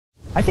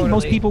I think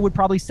most people would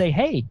probably say,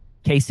 hey,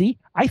 Casey,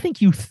 I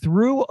think you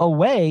threw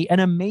away an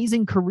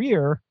amazing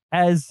career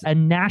as a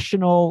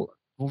national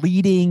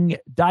leading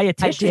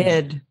dietitian. I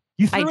did.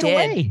 You threw it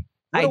away.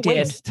 What I a did.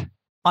 Waste.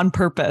 On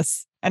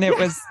purpose. And it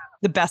was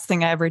the best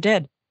thing I ever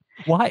did.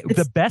 Why?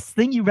 The best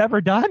thing you've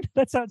ever done?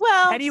 That sounds,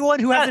 anyone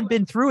who hasn't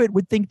been through it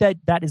would think that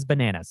that is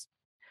bananas.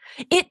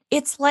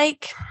 It's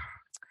like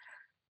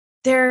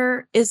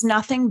there is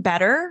nothing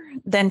better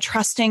than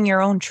trusting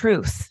your own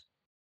truth.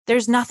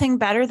 There's nothing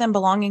better than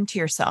belonging to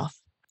yourself.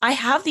 I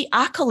have the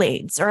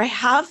accolades, or I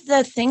have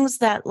the things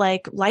that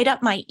like light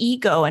up my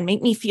ego and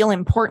make me feel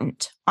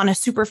important on a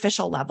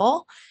superficial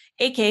level,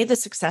 aka the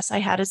success I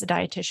had as a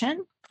dietitian.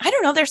 I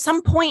don't know. There's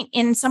some point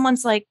in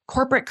someone's like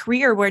corporate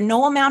career where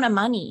no amount of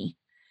money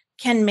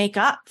can make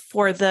up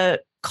for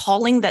the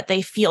calling that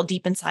they feel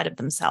deep inside of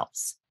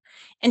themselves.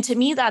 And to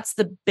me, that's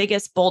the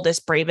biggest,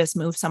 boldest, bravest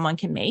move someone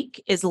can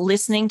make, is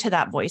listening to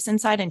that voice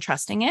inside and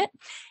trusting it,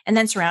 and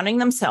then surrounding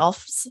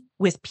themselves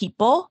with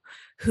people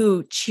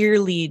who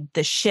cheerlead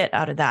the shit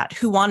out of that,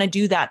 who want to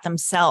do that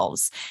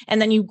themselves.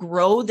 And then you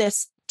grow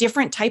this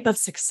different type of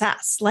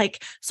success.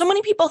 Like, so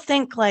many people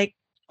think like,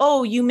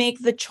 oh, you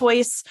make the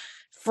choice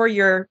for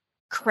your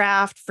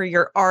craft, for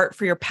your art,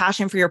 for your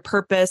passion, for your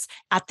purpose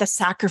at the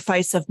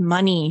sacrifice of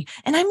money.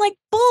 And I'm like,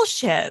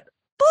 bullshit.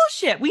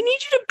 We need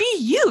you to be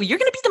you. You're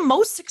going to be the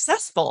most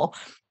successful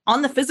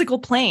on the physical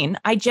plane,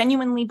 I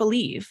genuinely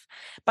believe,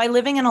 by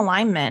living in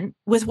alignment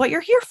with what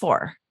you're here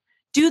for.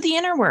 Do the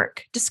inner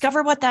work.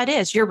 Discover what that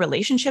is. Your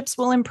relationships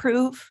will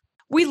improve.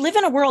 We live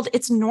in a world,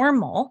 it's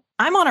normal.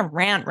 I'm on a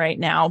rant right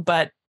now,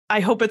 but I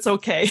hope it's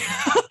okay.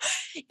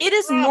 It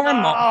is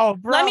normal.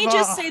 Let me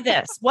just say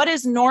this. What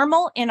is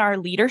normal in our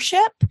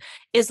leadership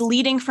is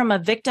leading from a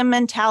victim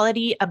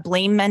mentality, a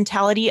blame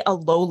mentality, a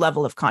low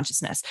level of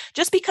consciousness.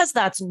 Just because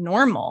that's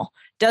normal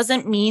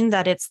doesn't mean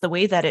that it's the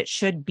way that it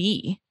should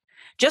be.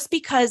 Just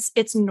because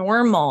it's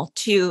normal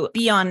to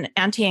be on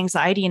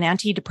anti-anxiety and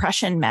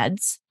anti-depression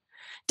meds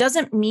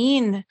doesn't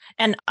mean,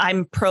 and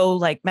I'm pro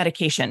like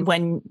medication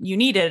when you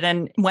need it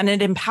and when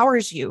it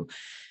empowers you,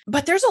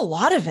 but there's a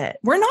lot of it.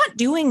 We're not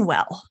doing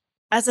well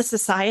as a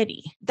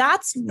society.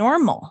 That's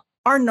normal.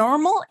 Our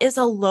normal is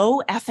a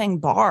low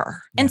effing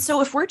bar. And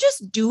so if we're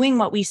just doing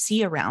what we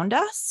see around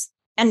us,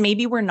 and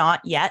maybe we're not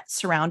yet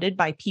surrounded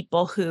by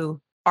people who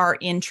are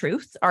in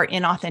truth, are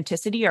in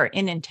authenticity, are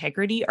in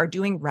integrity, are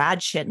doing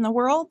rad shit in the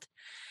world,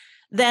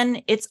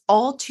 then it's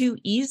all too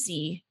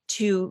easy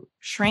to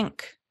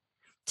shrink,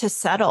 to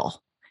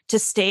settle, to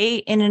stay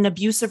in an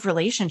abusive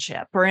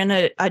relationship or in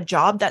a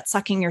job that's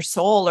sucking your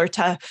soul, or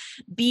to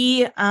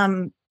be,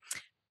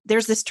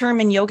 there's this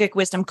term in yogic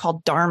wisdom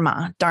called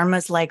dharma. Dharma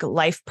is like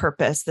life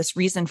purpose, this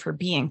reason for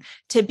being,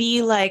 to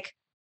be like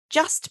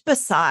just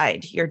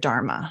beside your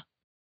dharma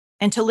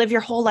and to live your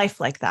whole life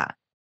like that,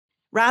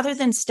 rather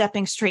than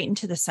stepping straight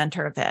into the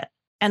center of it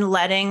and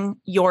letting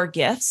your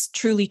gifts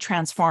truly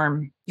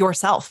transform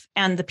yourself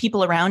and the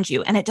people around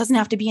you. And it doesn't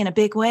have to be in a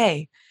big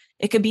way.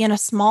 It could be in a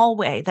small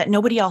way that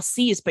nobody else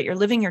sees, but you're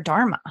living your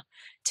dharma.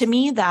 To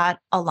me, that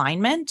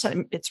alignment,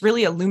 it's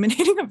really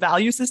illuminating a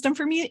value system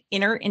for me,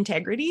 inner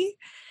integrity.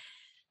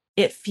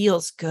 It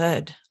feels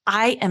good.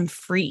 I am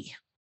free.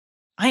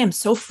 I am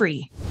so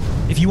free.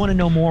 If you want to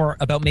know more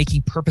about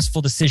making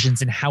purposeful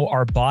decisions and how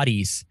our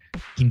bodies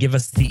can give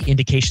us the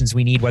indications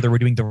we need, whether we're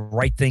doing the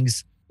right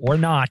things or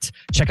not,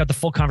 check out the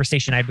full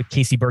conversation I had with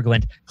Casey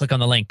Berglund. Click on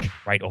the link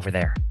right over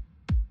there.